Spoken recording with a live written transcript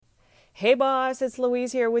Hey boss, it's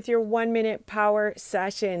Louise here with your 1 minute power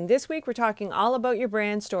session. This week we're talking all about your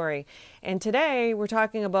brand story. And today we're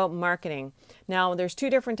talking about marketing. Now there's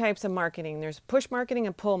two different types of marketing. There's push marketing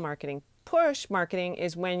and pull marketing. Push marketing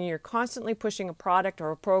is when you're constantly pushing a product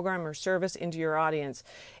or a program or service into your audience.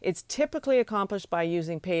 It's typically accomplished by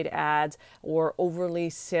using paid ads or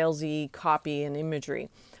overly salesy copy and imagery.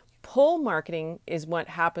 Pull marketing is what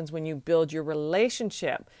happens when you build your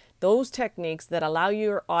relationship. Those techniques that allow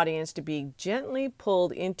your audience to be gently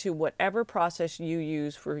pulled into whatever process you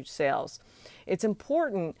use for sales. It's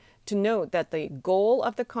important to note that the goal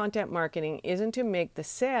of the content marketing isn't to make the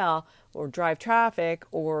sale or drive traffic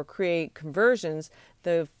or create conversions.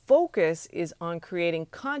 The focus is on creating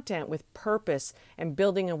content with purpose and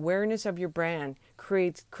building awareness of your brand,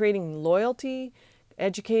 creating loyalty,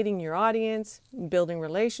 educating your audience, building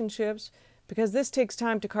relationships. Because this takes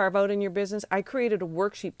time to carve out in your business, I created a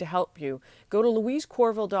worksheet to help you. Go to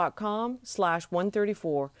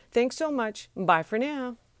louisecorville.com/134. Thanks so much. Bye for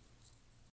now.